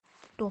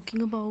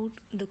talking about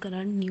the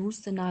current news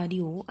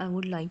scenario, I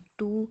would like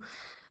to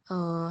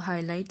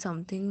highlight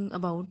something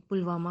about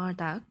Pulwama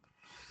attack.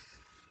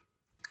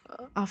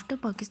 After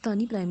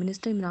Pakistani Prime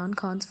Minister Imran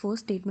Khan's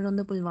first statement on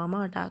the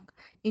Pulwama attack,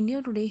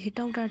 India today hit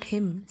out at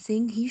him,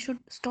 saying he should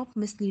stop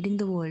misleading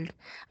the world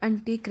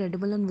and take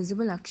credible and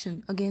visible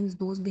action against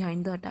those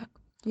behind the attack.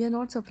 We are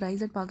not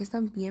surprised that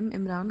Pakistan PM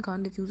Imran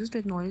Khan refuses to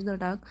acknowledge the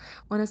attack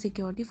on our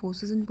security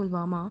forces in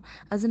Pulwama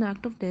as an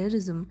act of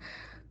terrorism.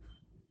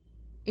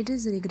 It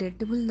is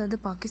regrettable that the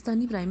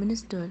Pakistani Prime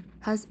Minister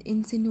has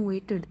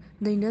insinuated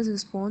that India's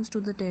response to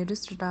the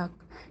terrorist attack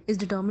is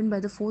determined by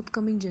the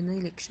forthcoming general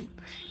election.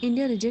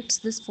 India rejects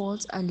this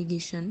false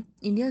allegation.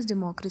 India's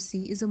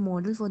democracy is a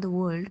model for the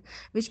world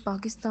which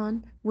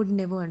Pakistan would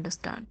never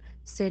understand,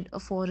 said a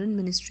foreign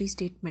ministry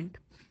statement.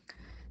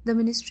 The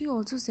ministry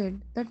also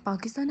said that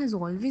Pakistan has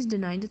always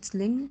denied its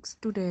links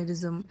to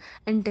terrorism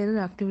and terror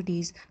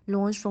activities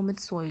launched from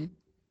its soil.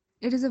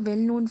 It is a well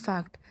known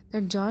fact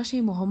that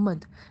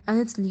Jaish-e-Mohammed and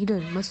its leader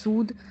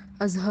Masood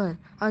Azhar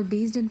are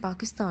based in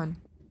Pakistan.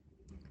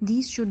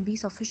 These should be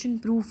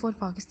sufficient proof for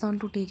Pakistan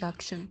to take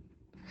action.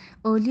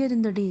 Earlier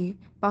in the day,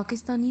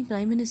 Pakistani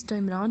Prime Minister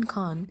Imran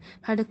Khan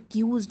had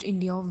accused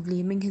India of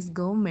blaming his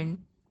government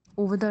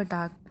over the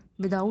attack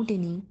without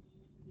any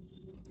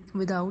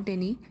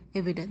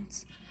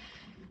evidence.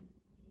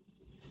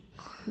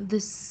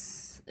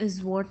 This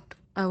is what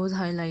I was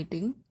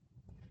highlighting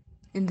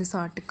in this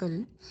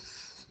article.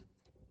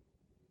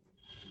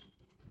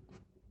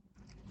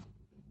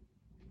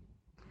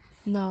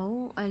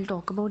 Now I'll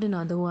talk about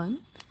another one.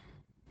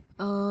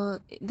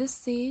 This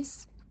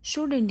says,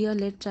 should India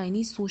let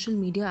Chinese social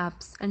media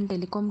apps and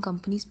telecom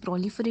companies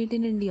proliferate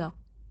in India?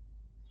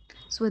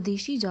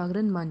 Swadeshi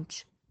Jagran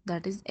Manch,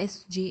 that is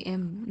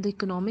SJM, the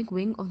economic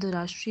wing of the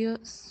Rashtriya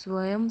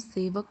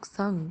Swayamsevak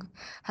Sangh,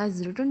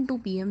 has written to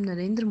PM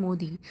Narendra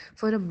Modi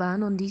for a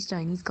ban on these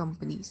Chinese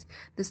companies.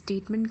 The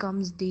statement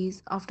comes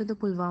days after the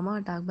Pulwama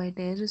attack by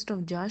terrorists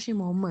of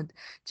Jaish-e-Mohammed.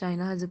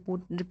 China has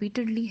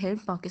repeatedly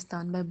helped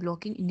Pakistan by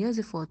blocking India's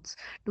efforts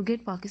to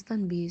get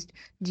Pakistan-based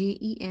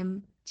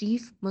JEM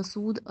chief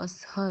Masood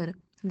Azhar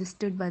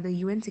listed by the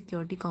UN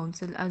Security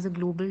Council as a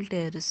global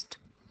terrorist.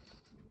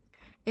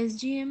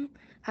 SGM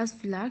has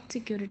flagged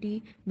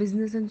security,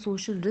 business, and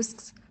social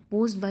risks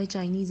posed by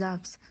Chinese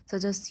apps,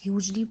 such as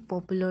hugely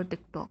popular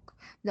TikTok.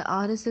 The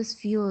RSS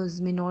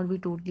fears may not be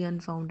totally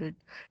unfounded.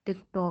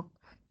 TikTok,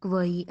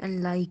 Kwai,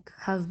 and Like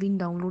have been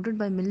downloaded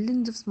by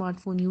millions of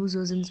smartphone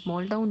users in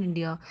small town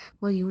India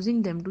who are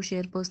using them to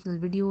share personal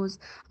videos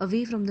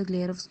away from the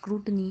glare of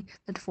scrutiny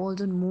that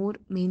falls on more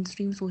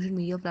mainstream social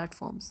media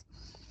platforms.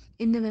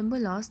 In November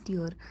last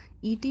year,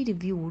 that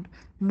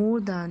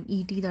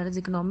is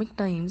Economic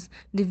Times,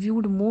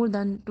 reviewed more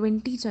than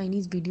 20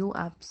 Chinese video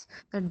apps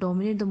that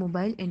dominate the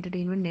mobile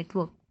entertainment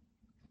network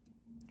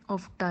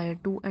of Tier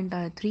 2 and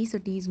Tier 3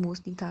 cities,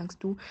 mostly thanks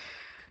to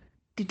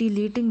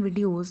titillating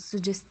videos,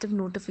 suggestive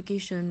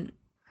notification,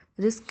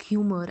 risk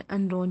humor,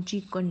 and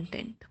raunchy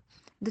content.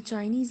 The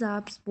Chinese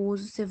apps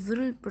pose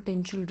several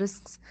potential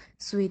risks.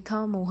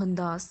 Swetha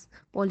Mohandas,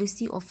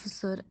 policy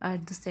officer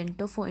at the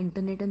Center for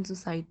Internet and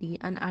Society,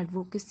 an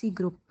advocacy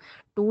group,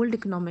 told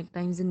Economic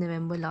Times in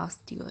November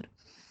last year.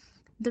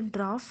 The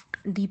draft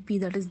DP,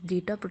 that is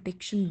Data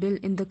Protection Bill,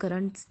 in the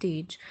current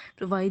stage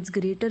provides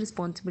greater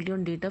responsibility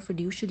on data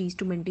fiduciaries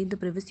to maintain the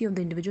privacy of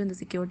the individual and the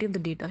security of the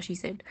data, she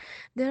said.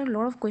 There are a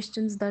lot of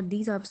questions that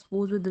these apps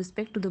pose with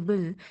respect to the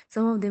bill,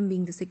 some of them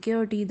being the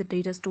security, the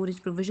data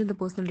storage provision, the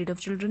personal data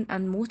of children,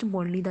 and most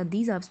importantly, that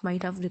these apps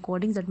might have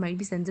recordings that might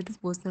be sensitive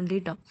personal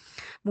data.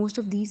 Most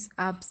of these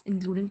apps,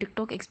 including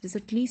TikTok,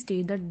 explicitly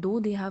state that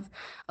though they have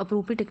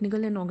appropriate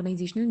technical and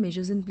organizational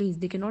measures in place,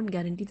 they cannot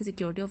guarantee the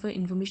security of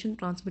information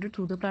transmitted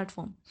through the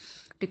platform.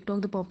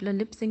 TikTok, the popular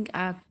lip sync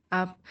app,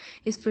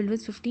 is filled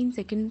with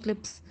 15-second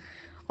clips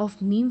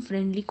of meme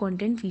friendly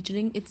content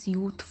featuring its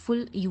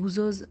youthful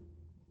users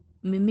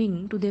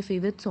miming to their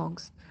favorite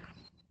songs.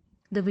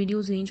 The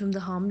videos range from the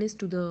harmless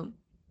to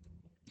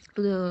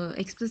the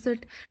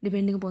explicit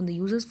depending upon the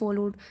users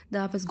followed. The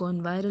app has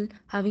gone viral,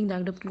 having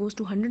racked up close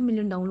to 100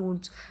 million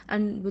downloads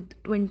and with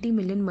 20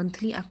 million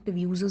monthly active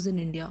users in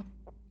India.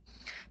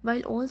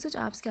 While all such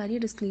apps carry a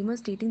disclaimer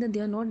stating that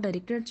they are not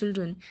directed at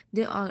children,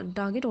 their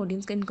target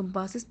audience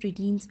encompasses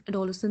preteens,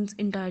 adolescents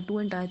in Tier 2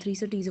 and Tier 3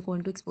 cities,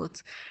 according to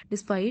experts.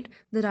 Despite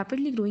the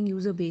rapidly growing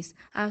user base,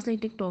 apps like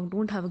TikTok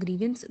don't have a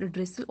grievance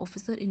redressal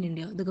officer in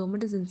India. The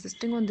government is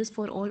insisting on this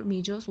for all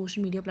major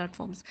social media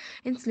platforms.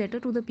 In its letter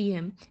to the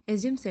PM,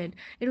 SGM said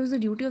it was the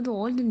duty of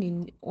all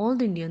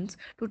the Indians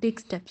to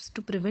take steps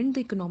to prevent the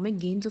economic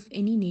gains of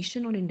any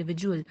nation or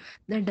individual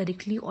that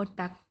directly or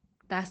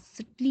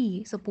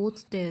tacitly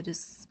supports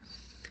terrorists.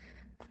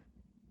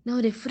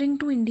 Now, referring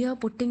to India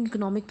putting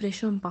economic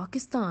pressure on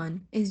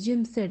Pakistan,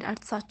 SGM said,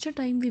 at such a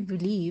time we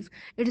believe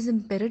it is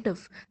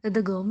imperative that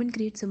the government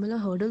create similar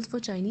hurdles for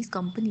Chinese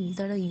companies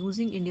that are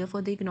using India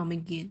for the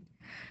economic gain.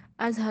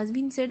 As has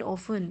been said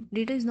often,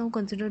 data is now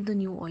considered the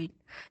new oil.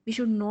 We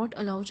should not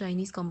allow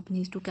Chinese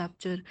companies to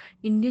capture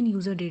Indian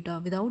user data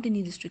without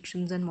any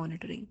restrictions and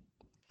monitoring.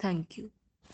 Thank you.